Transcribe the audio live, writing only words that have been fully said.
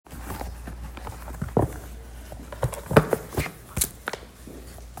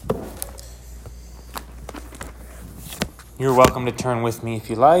You're welcome to turn with me if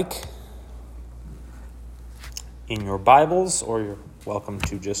you like in your Bibles, or you're welcome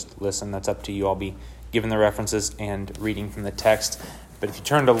to just listen. That's up to you. I'll be giving the references and reading from the text. But if you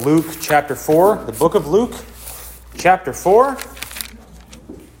turn to Luke chapter 4, the book of Luke, chapter 4,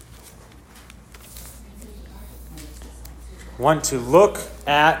 want to look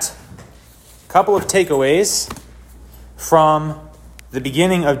at a couple of takeaways from the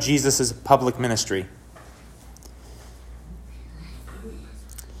beginning of Jesus' public ministry.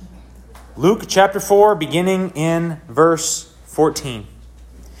 Luke chapter 4, beginning in verse 14.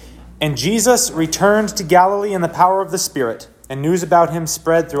 And Jesus returned to Galilee in the power of the Spirit, and news about him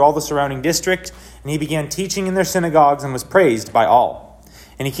spread through all the surrounding district, and he began teaching in their synagogues and was praised by all.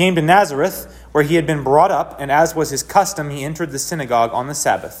 And he came to Nazareth, where he had been brought up, and as was his custom, he entered the synagogue on the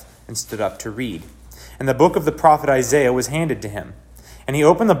Sabbath and stood up to read. And the book of the prophet Isaiah was handed to him. And he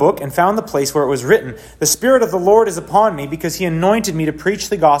opened the book and found the place where it was written, "The Spirit of the Lord is upon me, because he anointed me to preach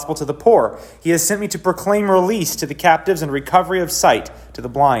the gospel to the poor. He has sent me to proclaim release to the captives and recovery of sight to the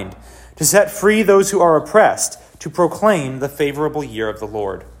blind, to set free those who are oppressed, to proclaim the favorable year of the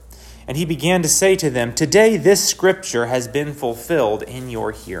Lord." And he began to say to them, "Today this scripture has been fulfilled in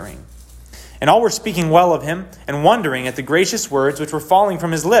your hearing." And all were speaking well of him and wondering at the gracious words which were falling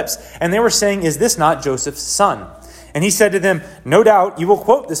from his lips. And they were saying, "Is this not Joseph's son?" And he said to them, "No doubt you will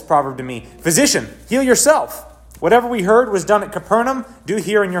quote this proverb to me, 'Physician, heal yourself. Whatever we heard was done at Capernaum, do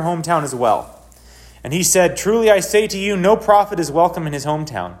here in your hometown as well.' And he said, 'Truly I say to you, no prophet is welcome in his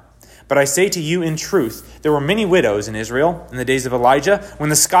hometown. But I say to you in truth, there were many widows in Israel in the days of Elijah, when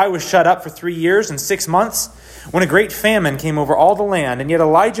the sky was shut up for 3 years and 6 months, when a great famine came over all the land, and yet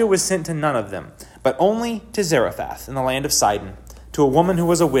Elijah was sent to none of them, but only to Zarephath in the land of Sidon, to a woman who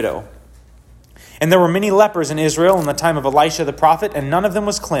was a widow. And there were many lepers in Israel in the time of Elisha the prophet, and none of them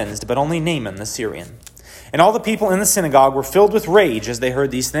was cleansed, but only Naaman the Syrian. And all the people in the synagogue were filled with rage as they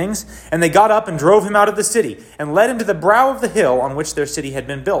heard these things, and they got up and drove him out of the city, and led him to the brow of the hill on which their city had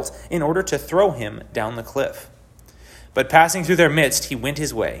been built, in order to throw him down the cliff. But passing through their midst, he went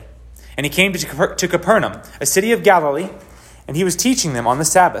his way. And he came to Capernaum, a city of Galilee, and he was teaching them on the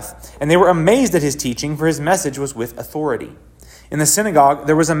Sabbath. And they were amazed at his teaching, for his message was with authority. In the synagogue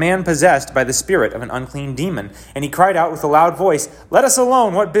there was a man possessed by the spirit of an unclean demon, and he cried out with a loud voice, "Let us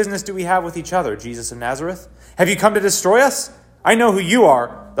alone! What business do we have with each other, Jesus of Nazareth? Have you come to destroy us? I know who you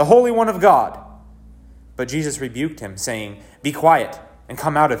are, the Holy One of God." But Jesus rebuked him, saying, "Be quiet, and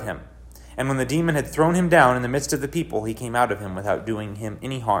come out of him." And when the demon had thrown him down in the midst of the people, he came out of him without doing him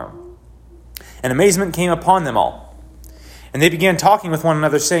any harm. And amazement came upon them all. And they began talking with one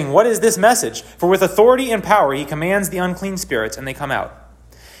another, saying, "What is this message? For with authority and power he commands the unclean spirits, and they come out."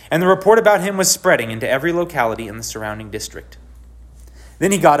 And the report about him was spreading into every locality in the surrounding district.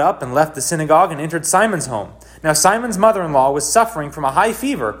 Then he got up and left the synagogue and entered Simon's home. Now Simon's mother-in-law was suffering from a high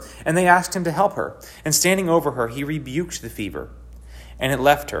fever, and they asked him to help her. And standing over her, he rebuked the fever, and it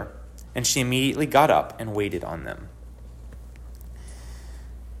left her, and she immediately got up and waited on them.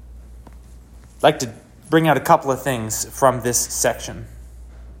 I'd like to bring out a couple of things from this section.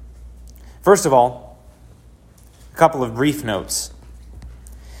 First of all, a couple of brief notes.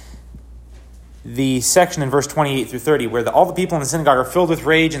 The section in verse 28 through 30, where all the people in the synagogue are filled with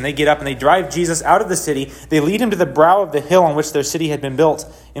rage, and they get up and they drive Jesus out of the city. They lead him to the brow of the hill on which their city had been built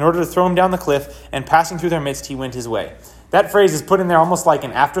in order to throw him down the cliff, and passing through their midst, he went his way. That phrase is put in there almost like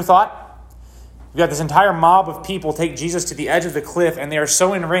an afterthought. You've got this entire mob of people take Jesus to the edge of the cliff, and they are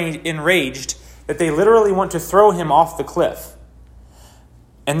so enraged that they literally want to throw him off the cliff.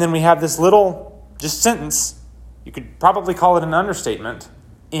 And then we have this little just sentence, you could probably call it an understatement,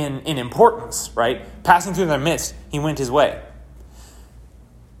 in importance, right? Passing through their midst, he went his way.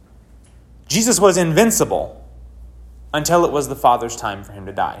 Jesus was invincible until it was the Father's time for him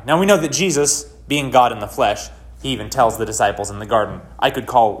to die. Now we know that Jesus, being God in the flesh, he even tells the disciples in the garden, "I could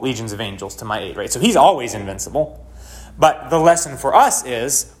call legions of angels to my aid," right? So he's always invincible. But the lesson for us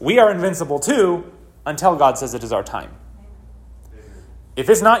is we are invincible too until God says it is our time. If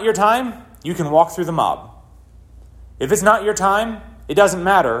it's not your time, you can walk through the mob. If it's not your time, it doesn't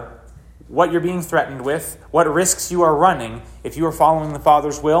matter what you're being threatened with, what risks you are running. If you are following the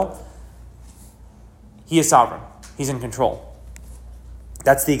Father's will, he is sovereign. He's in control.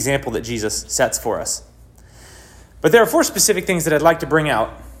 That's the example that Jesus sets for us. But there are 4 specific things that I'd like to bring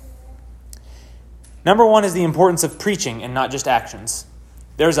out. Number 1 is the importance of preaching and not just actions.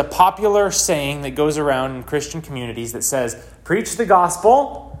 There's a popular saying that goes around in Christian communities that says, "Preach the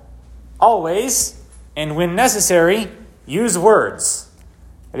gospel, always, and when necessary, use words."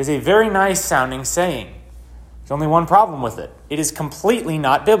 It is a very nice sounding saying. There's only one problem with it. It is completely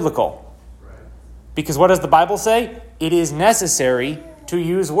not biblical. Because what does the Bible say? It is necessary to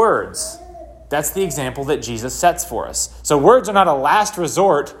use words. That's the example that Jesus sets for us. So words are not a last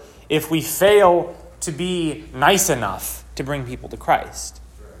resort if we fail to be nice enough to bring people to Christ.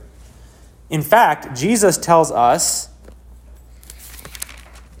 In fact, Jesus tells us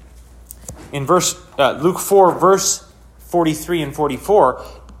in Luke 4, verse 43 and 44,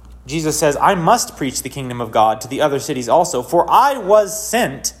 Jesus says, I must preach the kingdom of God to the other cities also, for I was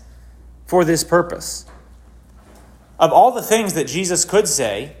sent for this purpose. Of all the things that Jesus could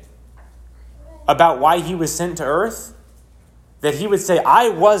say about why he was sent to earth, that he would say, I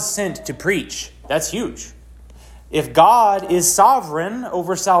was sent to preach. That's huge. If God is sovereign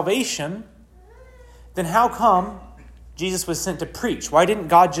over salvation, then how come Jesus was sent to preach? Why didn't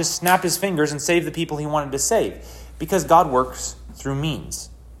God just snap his fingers and save the people he wanted to save? Because God works through means.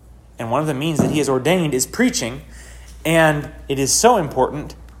 And one of the means that he has ordained is preaching. And it is so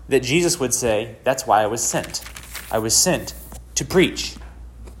important that Jesus would say, that's why I was sent. I was sent to preach.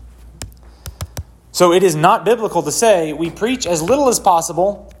 So it is not biblical to say we preach as little as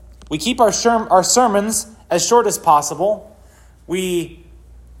possible. We keep our sermons as short as possible. We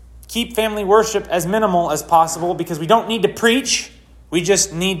keep family worship as minimal as possible because we don't need to preach. We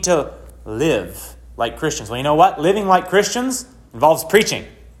just need to live like Christians. Well, you know what? Living like Christians involves preaching.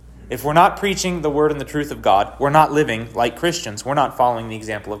 If we're not preaching the word and the truth of God, we're not living like Christians. We're not following the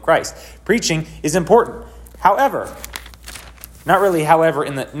example of Christ. Preaching is important. However, not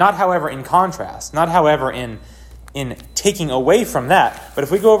however in contrast, not however in taking away from that. But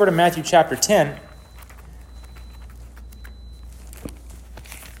if we go over to Matthew chapter 10,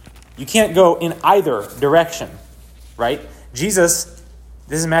 you can't go in either direction, right? Jesus,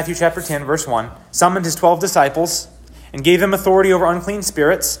 this is Matthew chapter 10, verse 1, summoned his 12 disciples and gave them authority over unclean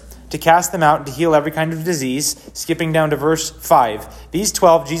spirits to cast them out and to heal every kind of disease. Skipping down to verse 5. These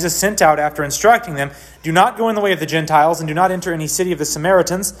 12 Jesus sent out after instructing them, do not go in the way of the Gentiles and do not enter any city of the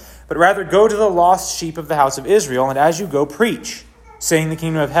Samaritans, but rather go to the lost sheep of the house of Israel, and as you go, preach, saying the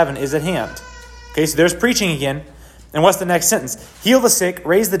kingdom of heaven is at hand. Okay, so there's preaching again. And what's the next sentence? Heal the sick,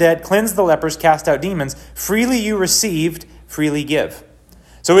 raise the dead, cleanse the lepers, cast out demons. Freely you received, freely give.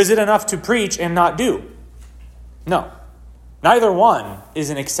 So is it enough to preach and not do? No. Neither one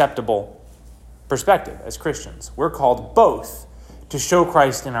is an acceptable perspective as Christians. We're called both to show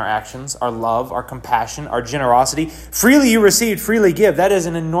Christ in our actions, our love, our compassion, our generosity. Freely you received, freely give. That is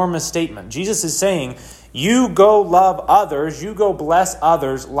an enormous statement. Jesus is saying, you go love others, you go bless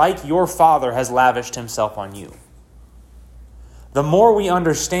others like your Father has lavished himself on you. The more we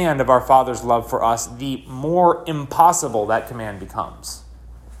understand of our Father's love for us, the more impossible that command becomes.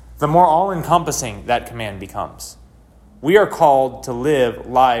 The more all-encompassing that command becomes. We are called to live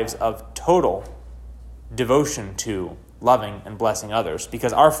lives of total devotion to loving and blessing others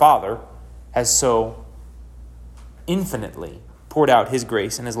because our Father has so infinitely poured out his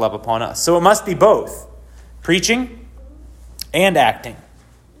grace and his love upon us. So it must be both preaching and acting,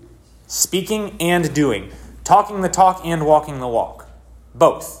 speaking and doing, talking the talk and walking the walk.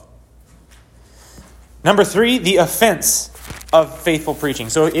 Both. Number 3, the offense of faithful preaching.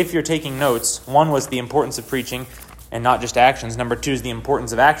 So if you're taking notes, 1 was the importance of preaching and not just actions. Number 2 is the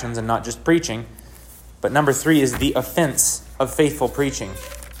importance of actions and not just preaching. But number 3 is the offense of faithful preaching.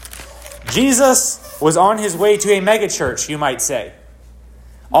 Jesus was on his way to a megachurch, you might say.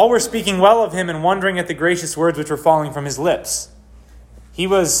 All were speaking well of him and wondering at the gracious words which were falling from his lips. He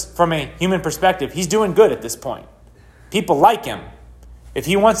was, from a human perspective, he's doing good at this point. People like him. If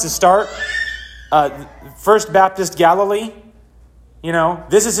he wants to start First Baptist Galilee,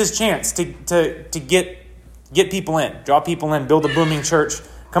 this is his chance to get people in, draw people in, build a booming church.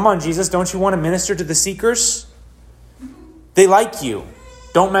 Come on, Jesus, don't you want to minister to the seekers? They like you.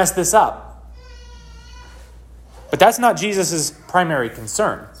 Don't mess this up. But that's not Jesus' primary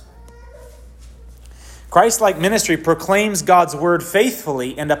concern. Christ-like ministry proclaims God's word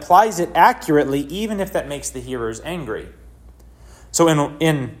faithfully and applies it accurately, even if that makes the hearers angry. So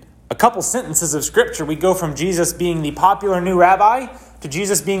in a couple sentences of Scripture, we go from Jesus being the popular new rabbi to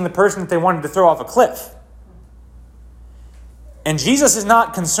Jesus being the person that they wanted to throw off a cliff. And Jesus is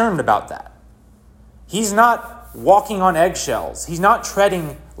not concerned about that. He's not walking on eggshells. He's not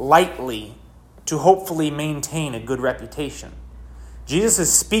treading lightly to hopefully maintain a good reputation. Jesus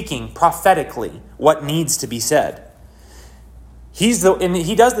is speaking prophetically what needs to be said. And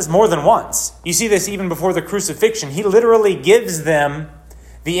he does this more than once. You see this even before the crucifixion. He literally gives them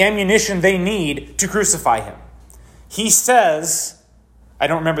the ammunition they need to crucify him. He says, I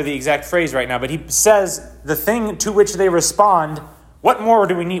don't remember the exact phrase right now, but he says the thing to which they respond, what more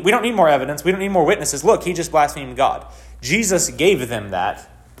do we need? We don't need more evidence. We don't need more witnesses. Look, he just blasphemed God. Jesus gave them that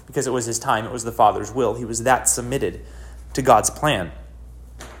because it was his time. It was the Father's will. He was that submitted to God's plan.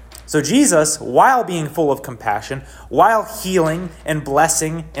 So Jesus, while being full of compassion, while healing and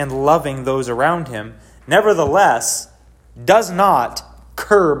blessing and loving those around him, nevertheless does not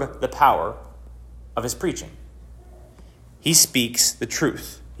curb the power of his preaching. He speaks the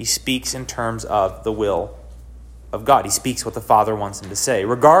truth. He speaks in terms of the will of God. He speaks what the Father wants him to say,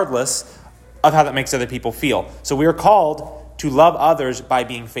 regardless of how that makes other people feel. So we are called to love others by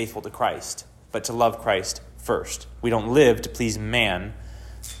being faithful to Christ, but to love Christ first. We don't live to please man.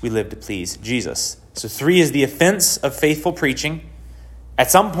 We live to please Jesus. So 3 is the offense of faithful preaching.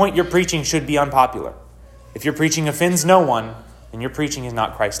 At some point, your preaching should be unpopular. If your preaching offends no one, then your preaching is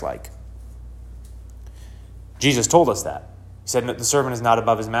not Christ-like. Jesus told us that. He said that the servant is not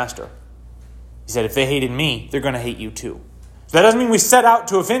above his master. He said, if they hated me, they're going to hate you too. So that doesn't mean we set out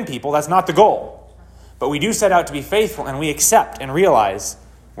to offend people. That's not the goal. But we do set out to be faithful, and we accept and realize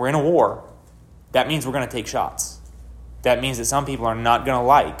we're in a war. That means we're going to take shots. That means that some people are not going to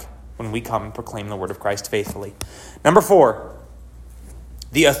like when we come and proclaim the word of Christ faithfully. Number 4,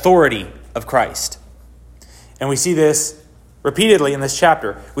 the authority of Christ. And we see this repeatedly in this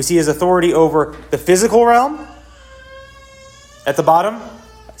chapter. We see his authority over the physical realm. At the bottom,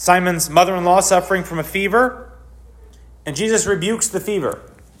 Simon's mother-in-law suffering from a fever, and Jesus rebukes the fever.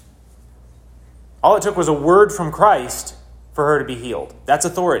 All it took was a word from Christ for her to be healed. That's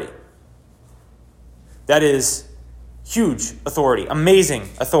authority. That is huge authority, amazing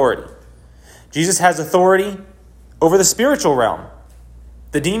authority. Jesus has authority over the spiritual realm.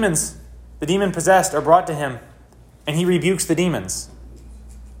 The demon-possessed are brought to him, and he rebukes the demons.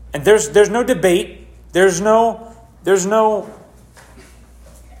 And there's no debate. There's no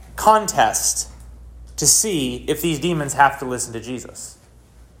contest to see if these demons have to listen to Jesus.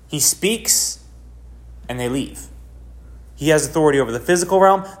 He speaks, and they leave. He has authority over the physical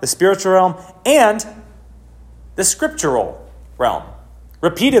realm, the spiritual realm, and the scriptural realm.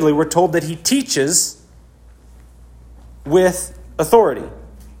 Repeatedly, we're told that he teaches with authority.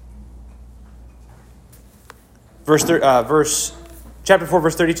 Chapter 4,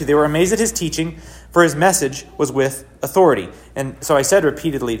 verse 32, they were amazed at his teaching, for his message was with authority. And so I said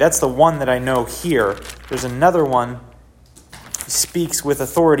repeatedly, that's the one that I know here. There's another one, he speaks with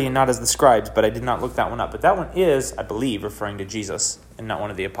authority and not as the scribes, but I did not look that one up. But that one is, I believe, referring to Jesus and not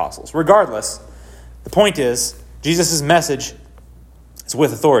one of the apostles. Regardless, the point is, Jesus' message is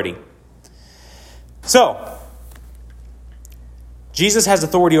with authority. So, Jesus has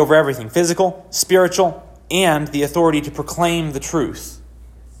authority over everything, physical, spiritual, and the authority to proclaim the truth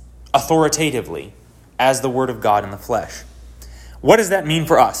authoritatively as the Word of God in the flesh. What does that mean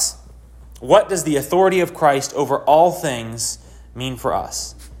for us? What does the authority of Christ over all things mean for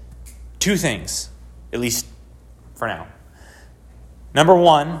us? 2 things, at least for now. Number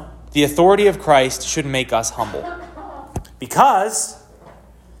 1, the authority of Christ should make us humble. Because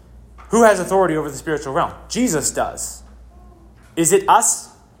who has authority over the spiritual realm? Jesus does. Is it us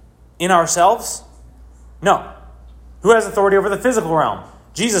in ourselves? No. Who has authority over the physical realm?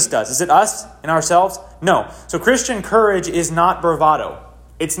 Jesus does. Is it us in ourselves? No. So Christian courage is not bravado.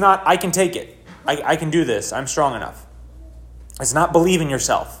 It's not, I can take it. I can do this. I'm strong enough. It's not believe in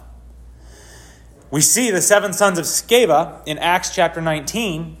yourself. We see the 7 sons of Sceva in Acts chapter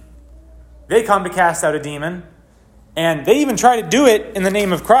 19. They come to cast out a demon, and they even try to do it in the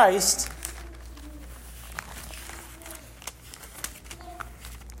name of Christ.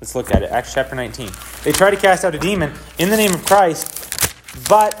 Let's look at it. Acts chapter 19. They try to cast out a demon in the name of Christ,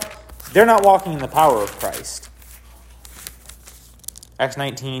 but they're not walking in the power of Christ. Acts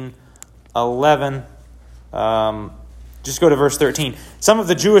 19:11. Just go to verse 13. Some of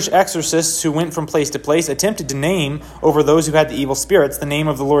the Jewish exorcists who went from place to place attempted to name over those who had the evil spirits the name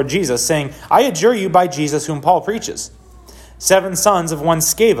of the Lord Jesus, saying, I adjure you by Jesus whom Paul preaches. 7 sons of one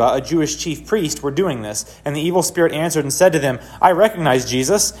Sceva, a Jewish chief priest, were doing this, and the evil spirit answered and said to them, I recognize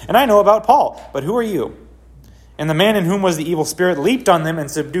Jesus, and I know about Paul, but who are you? And the man in whom was the evil spirit leaped on them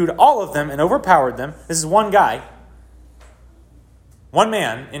and subdued all of them and overpowered them. This is one guy. One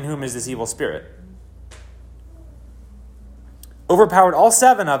man in whom is this evil spirit. Overpowered all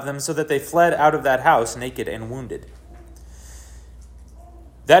 7 of them so that they fled out of that house naked and wounded.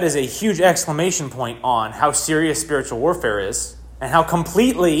 That is a huge exclamation point on how serious spiritual warfare is and how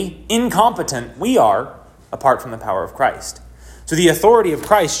completely incompetent we are apart from the power of Christ. So the authority of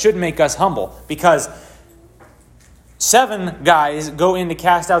Christ should make us humble, because 7 guys go in to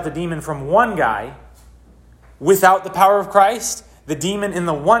cast out the demon from one guy without the power of Christ. The demon in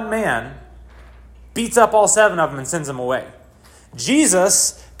the one man beats up all 7 of them and sends them away.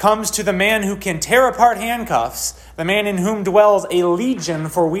 Jesus comes to the man who can tear apart handcuffs, the man in whom dwells a legion,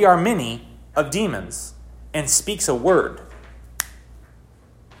 for we are many, of demons, and speaks a word.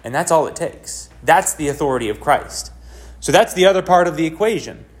 And that's all it takes. That's the authority of Christ. So that's the other part of the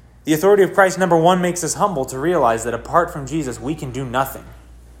equation. The authority of Christ, number one, makes us humble to realize that apart from Jesus, we can do nothing.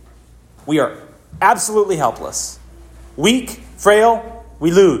 We are absolutely helpless. Weak, frail,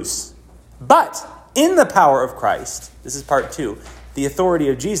 we lose. But in the power of Christ, this is part two, the authority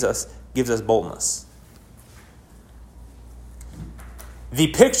of Jesus gives us boldness.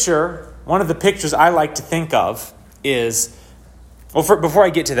 One of the pictures I like to think of is, before I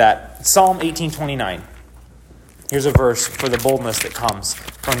get to that, Psalm 18:29. Here's a verse for the boldness that comes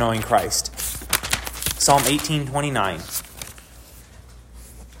from knowing Christ. Psalm 18:29.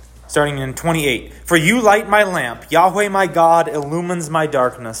 Starting in 28. For you light my lamp, Yahweh my God illumines my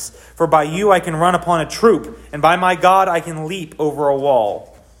darkness. For by you I can run upon a troop, and by my God I can leap over a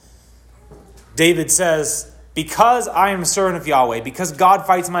wall. David says, because I am a servant of Yahweh, because God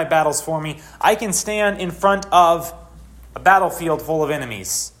fights my battles for me, I can stand in front of a battlefield full of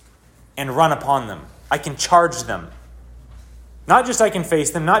enemies and run upon them. I can charge them. Not just I can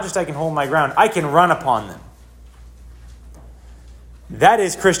face them, not just I can hold my ground, I can run upon them. That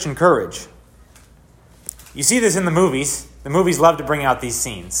is Christian courage. You see this in the movies. The movies love to bring out these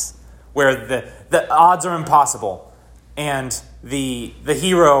scenes where the odds are impossible and the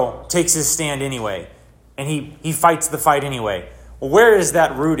hero takes his stand anyway and he fights the fight anyway. Well, where is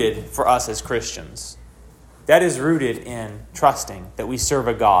that rooted for us as Christians? That is rooted in trusting that we serve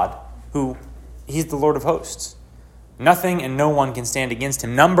a God who, He's the Lord of hosts. Nothing and no one can stand against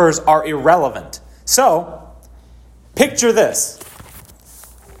Him. Numbers are irrelevant. So, picture this.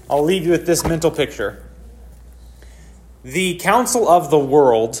 I'll leave you with this mental picture. The counsel of the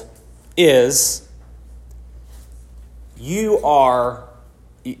world is you're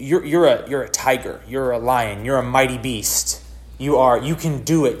a tiger, you're a lion, you're a mighty beast. You can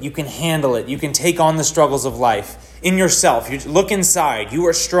do it, you can handle it, you can take on the struggles of life in yourself. You look inside, you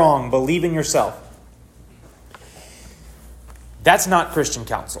are strong, believe in yourself. That's not Christian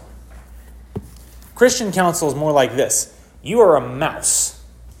counsel. Christian counsel is more like this. You are a mouse.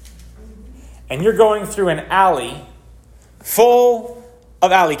 And you're going through an alley full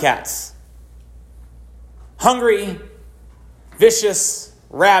of alley cats. Hungry, vicious,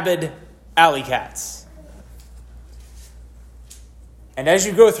 rabid alley cats. And as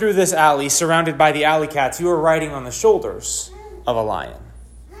you go through this alley, surrounded by the alley cats, you are riding on the shoulders of a lion.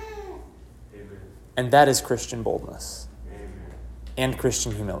 Amen. And that is Christian boldness. Amen. And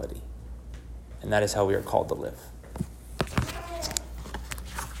Christian humility. And that is how we are called to live.